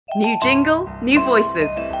New jingle, new voices.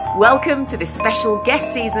 Welcome to this special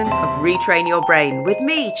guest season of Retrain Your Brain with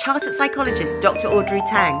me, chartered psychologist Dr Audrey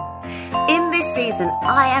Tang. In this season,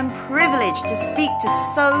 I am privileged to speak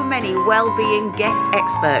to so many well-being guest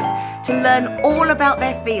experts to learn all about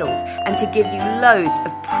their field and to give you loads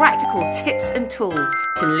of practical tips and tools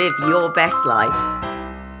to live your best life.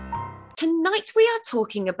 Tonight we are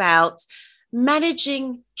talking about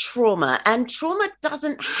managing trauma, and trauma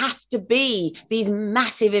doesn't have to be these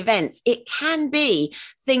massive events. It can be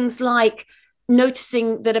things like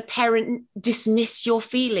noticing that a parent dismissed your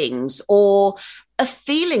feelings or a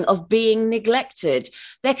feeling of being neglected.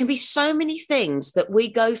 There can be so many things that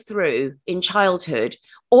we go through in childhood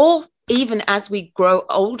or even as we grow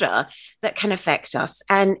older that can affect us.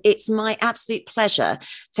 And it's my absolute pleasure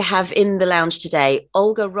to have in the lounge today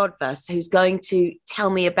Olga Rodvas, who's going to tell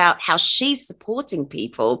me about how she's supporting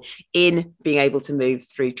people in being able to move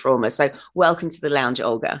through trauma. So welcome to the lounge,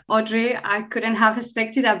 Olga. Audrey, I couldn't have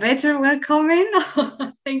expected a better welcoming.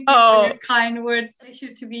 Thank you for your kind words.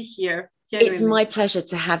 Pleasure to be here. Genuinely. It's my pleasure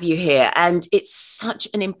to have you here. And it's such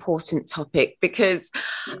an important topic because,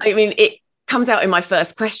 I mean, it comes out in my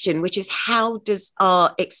first question, which is how does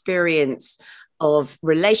our experience of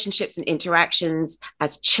relationships and interactions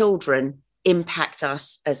as children impact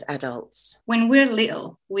us as adults? When we're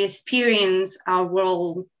little, we experience our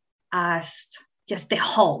world as just the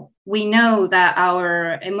whole. We know that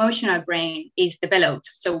our emotional brain is developed.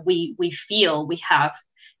 So we feel, we have,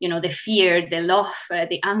 the fear, the love,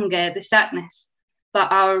 the anger, the sadness. But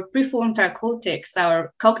our prefrontal cortex,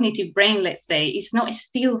 our cognitive brain, let's say, is not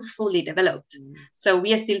still fully developed. So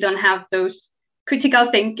we still don't have those critical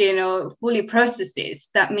thinking or fully processes.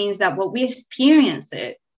 That means that what we experience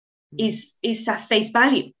is at face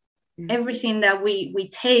value. Everything that we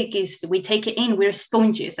take it in. We're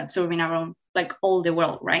sponges absorbing our own, like all the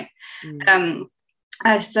world, right?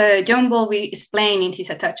 As John Bowlby explained in his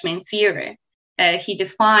attachment theory, he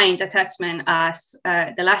defined attachment as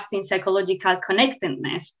the lasting psychological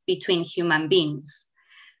connectedness between human beings.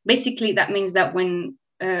 Basically, that means that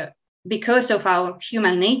because of our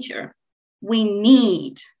human nature, we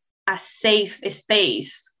need a safe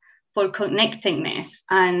space for connectedness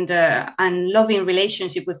and loving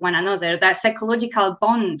relationship with one another, that psychological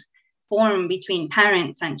bond formed between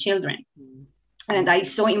parents and children. And that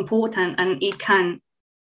is so important, and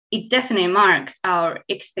it definitely marks our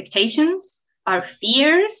expectations, our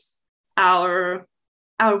fears, our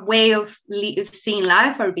way of seeing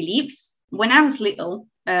life, our beliefs. When I was little,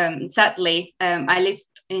 sadly, I lived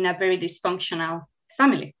in a very dysfunctional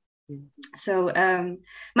family. So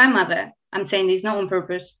my mother, I'm saying this not on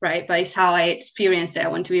purpose, right? But it's how I experienced it. I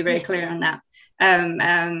want to be very clear on that.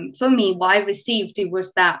 For me, what I received, it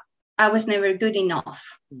was that I was never good enough,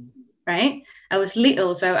 right? I was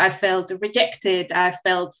little, so I felt rejected. I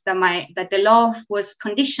felt that the love was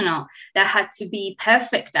conditional, that I had to be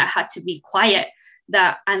perfect, that I had to be quiet,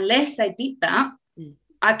 that unless I did that,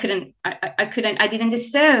 I didn't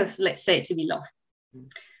deserve, let's say, to be loved.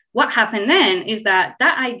 What happened then is that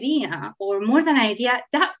idea, or more than an idea,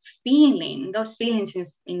 that feeling, those feelings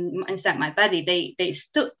inside my body, they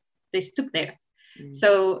stood there.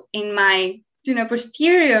 So in my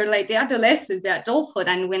posterior, like the adolescence, the adulthood,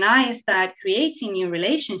 and when I start creating new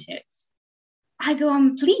relationships, I go,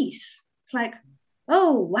 I'm pleased. It's like,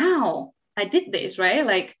 oh, wow, I did this, right?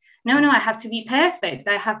 Like, no, I have to be perfect.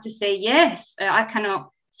 I have to say yes. I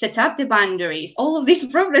cannot set up the boundaries. All of these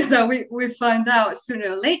problems that we find out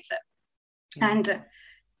sooner or later. And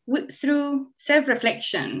through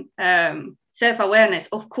self-reflection, self-awareness,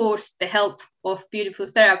 of course, the help of beautiful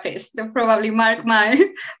therapists to probably mark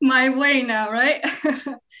my way now, right?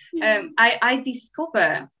 I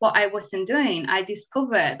discovered what I wasn't doing. I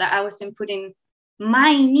discovered that I wasn't putting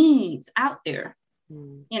my needs out there,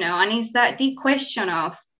 and it's that deep question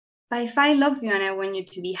of, but if I love you and I want you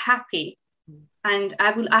to be happy, and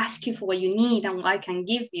I will ask you for what you need and what I can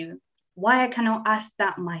give you, why I cannot ask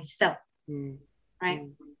that myself, right?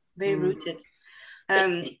 Very rooted.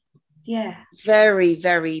 Yeah. Very,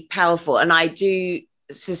 very powerful. And I do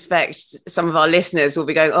suspect some of our listeners will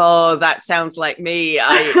be going, oh, that sounds like me.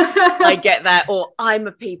 I get that. Or I'm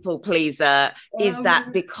a people pleaser. Is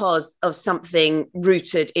that because of something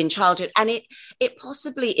rooted in childhood? And it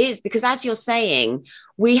possibly is, because as you're saying,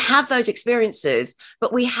 we have those experiences,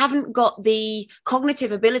 but we haven't got the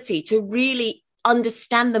cognitive ability to really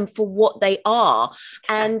understand them for what they are.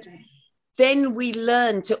 And then we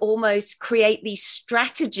learn to almost create these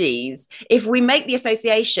strategies. If we make the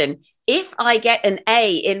association, if I get an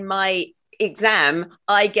A in my exam,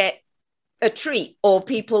 I get a treat or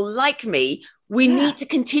people like me, We need to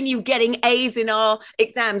continue getting A's in our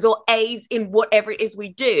exams or A's in whatever it is we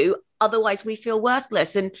do. Otherwise, we feel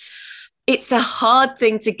worthless. And it's a hard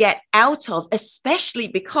thing to get out of, especially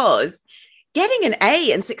because getting an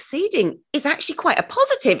A and succeeding is actually quite a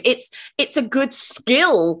positive. It's a good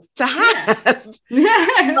skill to have.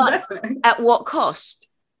 But at what cost?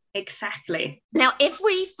 Exactly. Now, if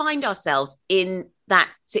we find ourselves in that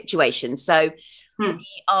situation, so we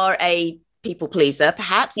are a people pleaser,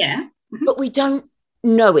 perhaps, but we don't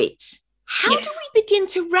know it. How do we begin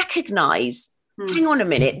to recognize, hang on a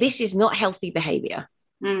minute, this is not healthy behavior?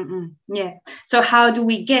 Yeah. So how do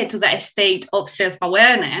we get to that state of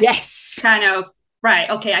self-awareness? Yes. Kind of, right,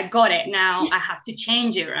 okay, I got it. Now I have to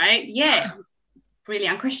change it, right? Yeah.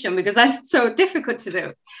 Brilliant question, because that's so difficult to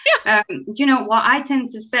do. You know, what I tend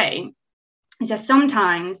to say is that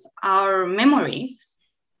sometimes our memories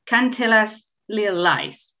can tell us little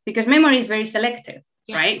lies, because memory is very selective,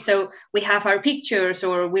 right? So we have our pictures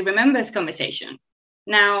or we remember this conversation.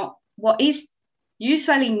 Now, what is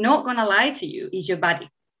usually not going to lie to you is your body.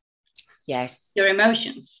 Yes. Your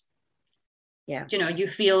emotions. Yeah. You know, you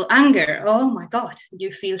feel anger. Oh my God.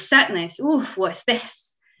 You feel sadness. Oof, what's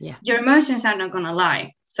this? Yeah. Your emotions are not going to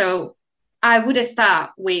lie. So I would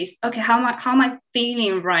start with, okay, how am I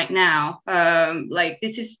feeling right now? Like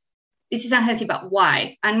this is unhealthy, but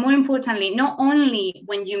why? And more importantly, not only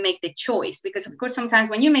when you make the choice, because of course, sometimes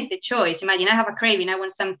when you make the choice, imagine I have a craving, I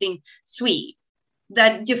want something sweet,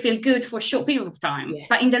 that you feel good for a short period of time. Yes.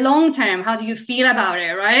 But in the long term, how do you feel about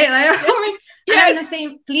it, right? Like, I'm not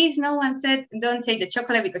saying, please, no one said don't take the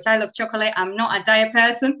chocolate, because I love chocolate. I'm not a diet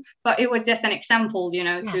person, but it was just an example, you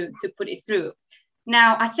know, to put it through.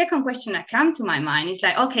 Now, a second question that came to my mind is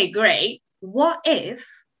like, okay, great. What if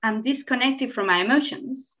I'm disconnected from my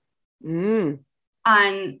emotions? And,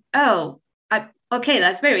 okay,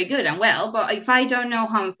 that's very good and well, but if I don't know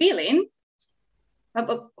how I'm feeling,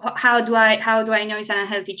 how do I know it's an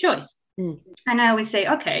unhealthy choice? And I always say,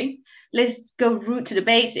 okay, let's go root to the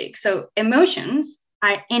basics. So emotions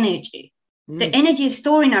are energy. The energy is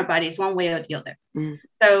stored in our bodies one way or the other.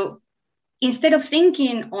 So instead of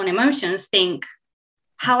thinking on emotions, think,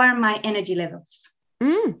 how are my energy levels?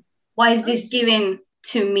 What is this giving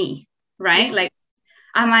to me, right? Like,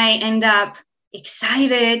 am I end up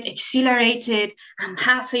excited, exhilarated, I'm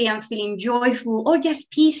happy, I'm feeling joyful, or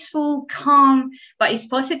just peaceful, calm, but it's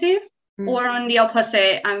positive? Or on the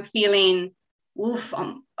opposite, I'm feeling,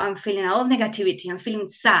 I'm feeling a lot of negativity, I'm feeling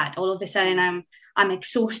sad, all of a sudden I'm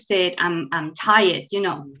exhausted, I'm tired, you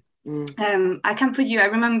know. I can put you, I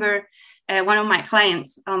remember one of my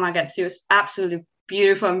clients, oh my God, she was absolutely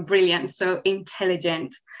beautiful and brilliant, so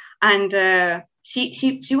intelligent. And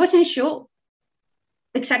she wasn't sure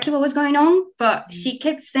exactly what was going on, but she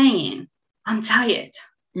kept saying, I'm tired.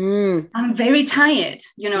 I'm very tired.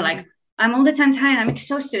 You know, like I'm all the time tired. I'm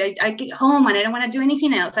exhausted. I get home and I don't want to do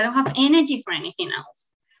anything else. I don't have energy for anything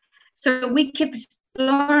else. So we keep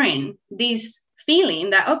exploring this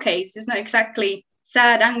feeling that, okay, it's not exactly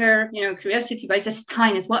sad, anger, you know, curiosity, but it's just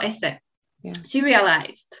tiredness. What is it? She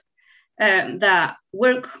realized that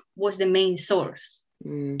work was the main source.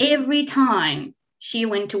 Every time she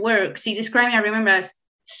went to work, she described it, I remember, as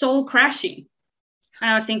soul crashing. And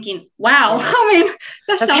I was thinking, wow, I mean,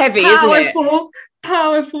 that's a heavy,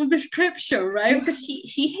 powerful description, right? Because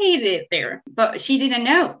she hated it there, but she didn't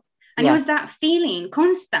know. And it was that feeling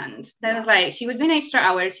constant that was like, she was doing extra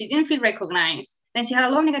hours, she didn't feel recognized. Then she had a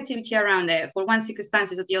lot of negativity around it for one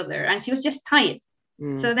circumstance or the other, and she was just tired.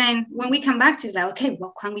 So then when we come back to it, like, okay,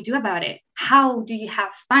 what can we do about it? How do you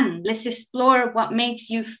have fun? Let's explore what makes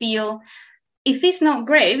you feel. If it's not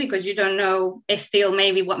great because you don't know still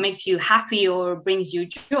maybe what makes you happy or brings you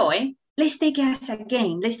joy, let's take it as a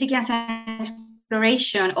game. Let's take it as an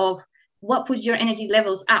exploration of what puts your energy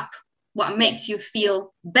levels up, what makes you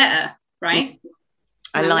feel better, right?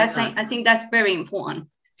 I like that. I think that's very important.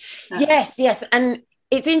 Yes. And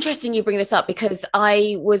it's interesting you bring this up, because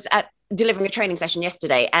I was delivering a training session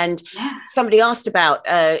yesterday, and somebody asked about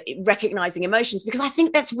recognizing emotions, because I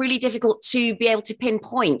think that's really difficult to be able to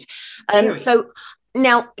pinpoint. So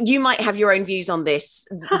now you might have your own views on this,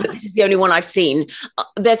 but this is the only one I've seen.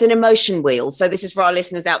 There's an emotion wheel. So this is for our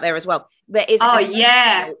listeners out there as well. There is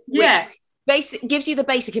gives you the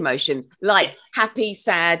basic emotions like happy,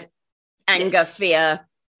 sad, anger, fear,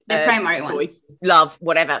 the primary ones, love,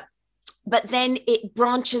 whatever. But then it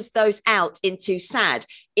branches those out into sad.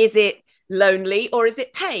 Is it lonely or is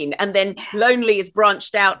it pain? And then lonely is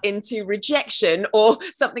branched out into rejection or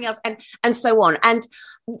something else, and so on. And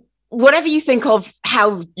whatever you think of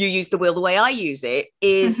how you use the wheel, the way I use it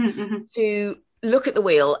is to look at the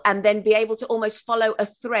wheel and then be able to almost follow a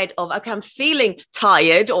thread of, okay, I'm feeling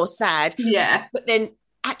tired or sad. Yeah. But then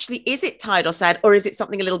actually, is it tired or sad, or is it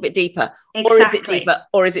something a little bit deeper? Exactly. Or is it deeper?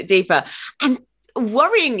 Or is it deeper? And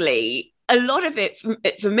worryingly, a lot of it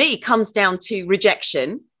for me comes down to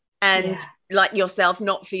rejection and like yourself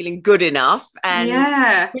not feeling good enough,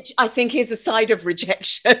 and which I think is a side of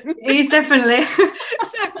rejection. It is definitely.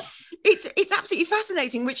 So it's absolutely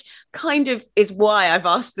fascinating, which kind of is why I've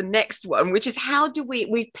asked the next one, which is how do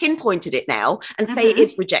we've pinpointed it now and say it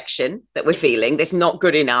is rejection that we're feeling, this not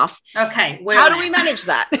good enough. Okay. How do we manage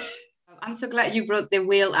that? I'm so glad you brought the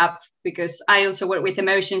wheel up, because I also work with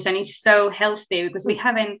emotions, and it's so healthy because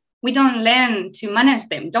we don't learn to manage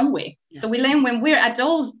them, don't we? Yeah. So we learn when we're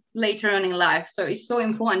adults later on in life. So it's so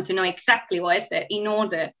important to know exactly what I said in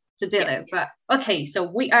order to deal with it. But okay, so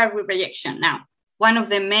we are with rejection now. One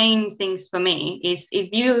of the main things for me is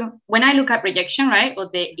when I look at rejection, right, or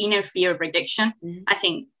the inner fear of rejection, I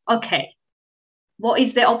think, okay, what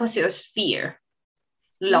is the opposite of fear?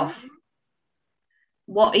 Love.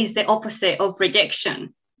 What is the opposite of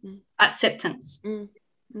rejection? Acceptance.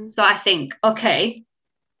 So I think, okay,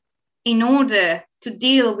 in order to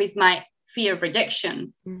deal with my fear of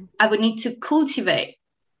rejection, I would need to cultivate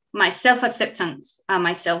my self-acceptance and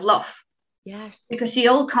my self-love. Yes. Because it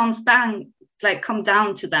all come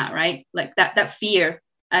down to that, right? Like that fear,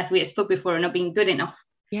 as we spoke before, not being good enough.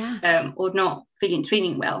 Yeah. Or not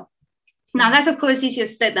treating well. Now, that's, of course, easier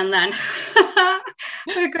said than done,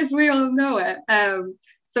 because we all know it.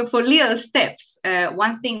 So for little steps,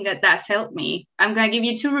 one thing that's helped me, I'm going to give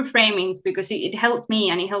you 2 reframings because it helped me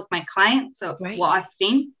and it helped my clients. So what I've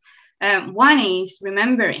seen. One is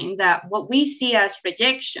remembering that what we see as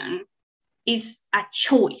rejection is a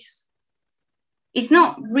choice. It's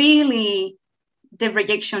not really the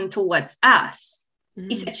rejection towards us.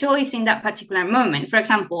 It's a choice in that particular moment. For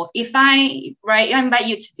example, if I invite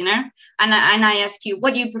you to dinner and I ask you,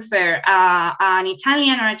 what do you prefer, an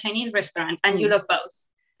Italian or a Chinese restaurant? And you love both.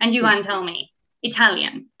 And you can tell me,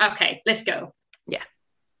 Italian. Okay, let's go. Yeah.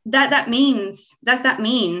 Does that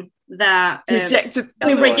mean that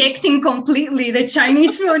we're rejecting completely the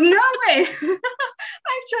Chinese food? No way.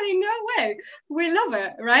 Actually, no way. We love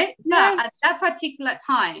it, right? Yes. But at that particular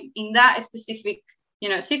time, in that specific,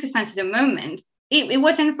 circumstances and moment, it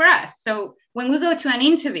wasn't for us. So when we go to an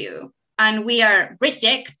interview and we are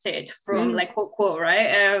rejected from quote,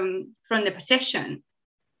 right, from the position,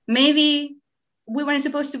 maybe we weren't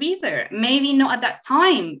supposed to be there. Maybe not at that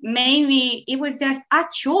time. Maybe it was just a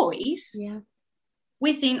choice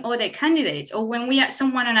within other candidates. Or when we had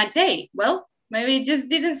someone on a date, well, maybe it just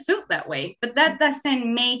didn't suit that way. But that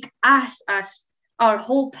doesn't make us as our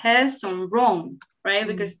whole person wrong, right?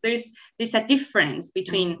 Because there's a difference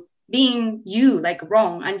between being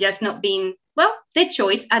wrong and just not being, the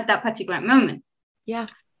choice at that particular moment. Yeah.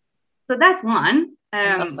 So that's one.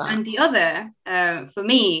 And the other, for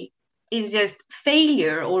me, is just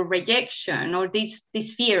failure or rejection, or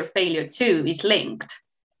this fear of failure too is linked.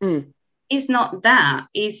 It's not that,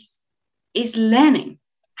 it's learning.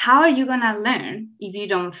 How are you going to learn if you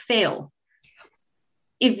don't fail?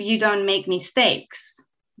 If you don't make mistakes?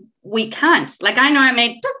 We can't. Like, I know I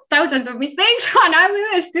made thousands of mistakes and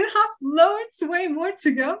I still have loads, way more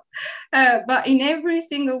to go. But in every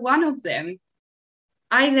single one of them,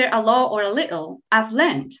 either a lot or a little, I've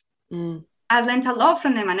learned. I've learned a lot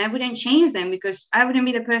from them, and I wouldn't change them because I wouldn't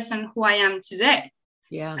be the person who I am today.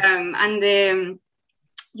 Yeah. And the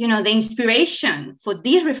inspiration for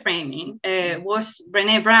this reframing was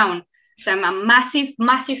Brené Brown. So I'm a massive,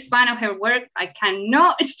 massive fan of her work. I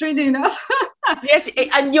cannot stress it enough. Yes,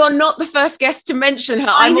 and you're not the first guest to mention her.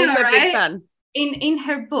 I'm also a big fan. In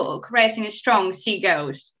her book, Rising Strong, she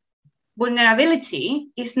goes, vulnerability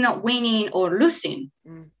is not winning or losing.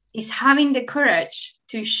 It's having the courage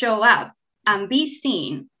to show up and be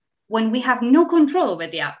seen when we have no control over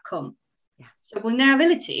the outcome. Yeah. So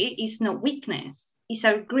vulnerability is not weakness. It's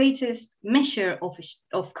our greatest measure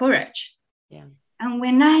of courage. Yeah. And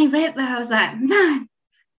when I read that, I was like, man,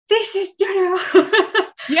 this is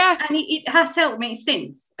yeah. And it has helped me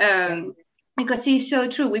since, because it's so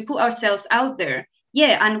true. We put ourselves out there.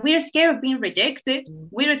 Yeah, and we're scared of being rejected.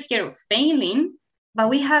 We're scared of failing, but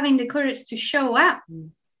we're having the courage to show up.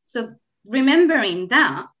 So remembering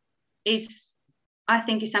that I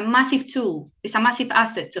think it's a massive tool. It's a massive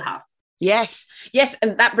asset to have. Yes.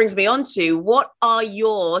 And that brings me on to, what are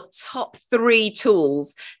your top 3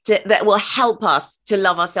 tools that will help us to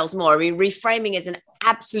love ourselves more? I mean, reframing is an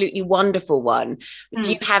absolutely wonderful one.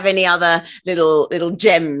 Do you have any other little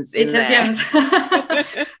gems in there? Gems.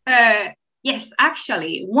 Yes,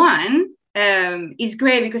 actually, one is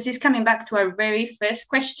great because it's coming back to our very first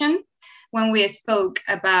question. when we spoke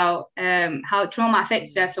about how trauma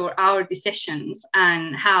affects us or our decisions,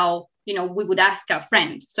 and how, you know, we would ask a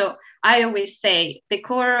friend. So I always say the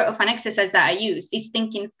core of an exercise that I use is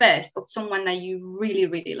thinking first of someone that you really,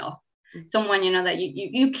 really love, someone, you know, that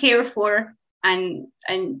you care for, and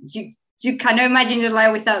you cannot imagine your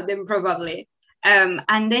life without them, probably.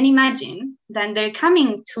 And then imagine that they're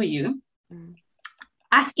coming to you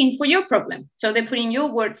asking for your problem. So they're putting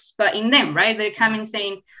your words, but in them, right? They're coming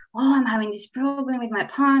saying, oh, I'm having this problem with my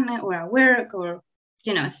partner or at work, or,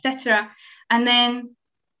 you know, etc. And then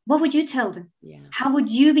what would you tell them? Yeah. How would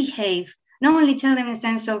you behave? Not only tell them in a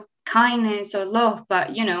sense of kindness or love,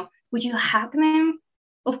 but, you know, would you hug them?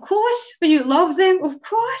 Of course. Would you love them? Of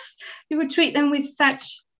course. You would treat them with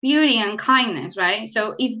such beauty and kindness, right?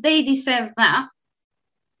 So if they deserve that,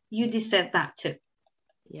 you deserve that too.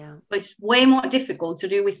 Yeah, but it's way more difficult to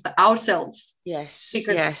do with ourselves. Yes,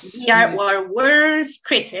 because we are our worst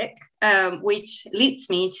critic, which leads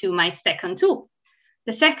me to my second tool.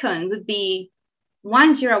 The second would be,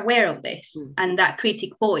 once you're aware of this and that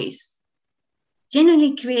critic voice,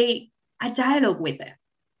 genuinely create a dialogue with it.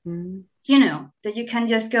 You know, that you can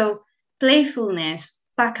just go playfulness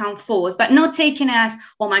back and forth, but not taking it as,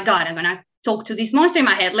 oh my God, I'm gonna talk to this monster in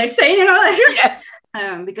my head, let's say, you know, like, yes.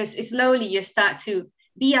 Because slowly you start to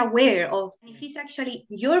be aware of if it's actually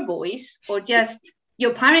your voice or just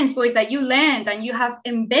your parents' voice that you learned and you have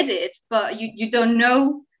embedded, but you don't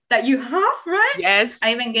know that you have, right? Yes.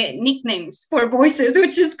 I even get nicknames for voices,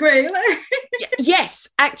 which is great. Yes,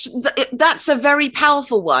 actually, that's a very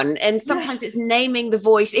powerful one. And sometimes it's naming the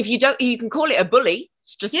voice. If you don't, you can call it a bully,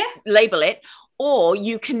 just label it, or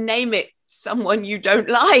you can name it someone you don't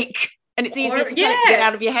like. And it's easier to tell it to get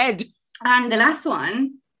out of your head. And the last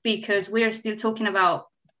one, because we're still talking about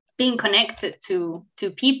being connected to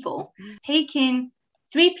people, taking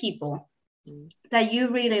 3 people that you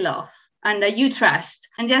really love and that you trust,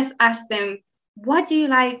 and just ask them, what do you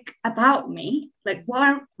like about me? Like, what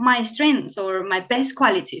are my strengths or my best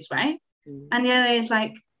qualities, right? And the other is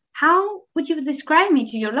like, how would you describe me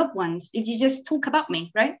to your loved ones if you just talk about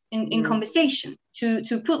me, right? In conversation, to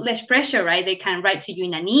put less pressure, right? They can write to you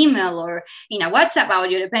in an email or in a WhatsApp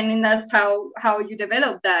audio, depending that's how you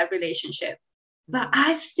develop that relationship. But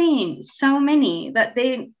I've seen so many that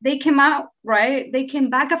they came out, right? They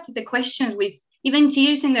came back after the questions with even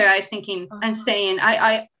tears in their eyes, thinking and saying,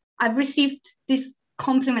 I've received these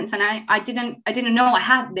compliments and I didn't know I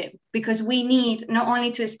had them. Because we need not only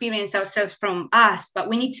to experience ourselves from us, but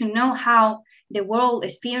we need to know how the world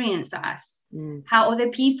experiences us, how other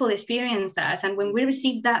people experience us. And when we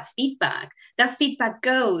receive that feedback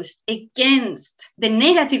goes against the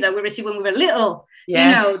negative that we received when we were little.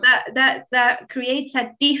 Yes. You know, that creates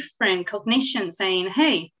a different cognition, saying,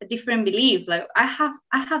 hey, a different belief, like I have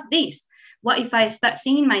this. What if I start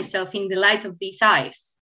seeing myself in the light of these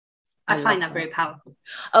eyes? I find that very powerful.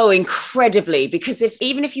 Oh, incredibly, because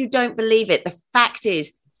even if you don't believe it, the fact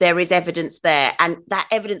is there is evidence there, and that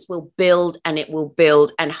evidence will build and it will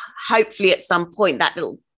build, and hopefully at some point that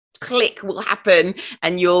little click will happen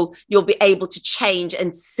and you'll be able to change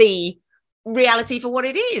and see reality for what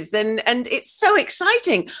it is, and it's so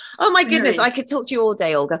exciting. Oh my goodness, I could talk to you all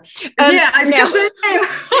day, Olga.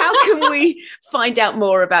 How can we find out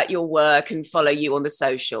more about your work and follow you on the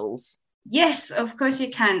socials? Yes, of course you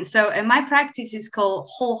can. So my practice is called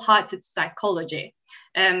WholeHearted Psychology.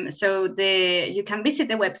 So you can visit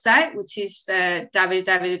the website, which is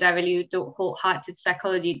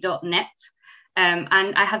www.wholeheartedpsychology.net. And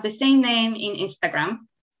I have the same name in Instagram.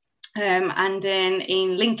 And then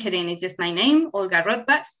in LinkedIn, it's just my name, Olga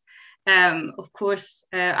Rodvas. Of course,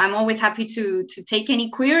 I'm always happy to take any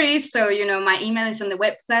queries. So, you know, my email is on the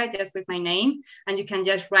website just with my name, and you can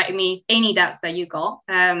just write me any doubts that you got.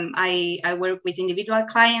 I work with individual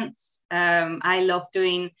clients. I love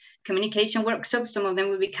doing communication workshops. Some of them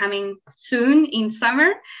will be coming soon in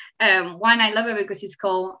summer. One, I love it because it's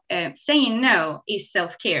called Saying No is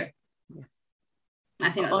Self-Care. I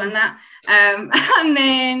think that's on that. And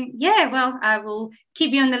then, I will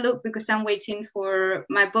keep you on the loop because I'm waiting for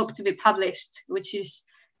my book to be published, which is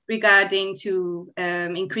regarding to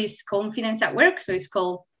increase confidence at work. So it's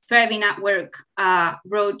called Thriving at Work,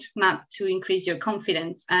 Roadmap to Increase Your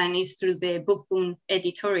Confidence. And it's through the Book Boom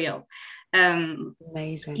editorial.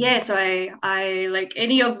 Amazing. Yeah, so I like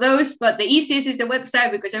any of those, but the easiest is the website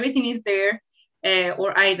because everything is there,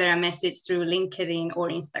 or either a message through LinkedIn or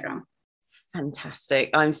Instagram. Fantastic.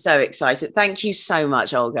 I'm so excited. Thank you so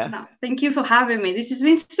much, Olga. No, thank you for having me. This has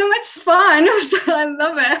been so much fun. I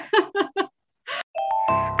love it.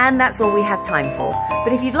 And that's all we have time for.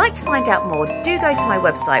 But if you'd like to find out more, do go to my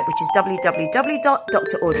website, which is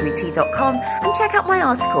www.draudreyt.com, and check out my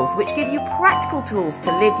articles, which give you practical tools to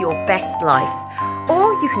live your best life.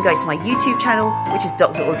 Or you can go to my YouTube channel, which is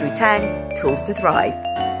Dr. Audrey Tang, Tools to Thrive.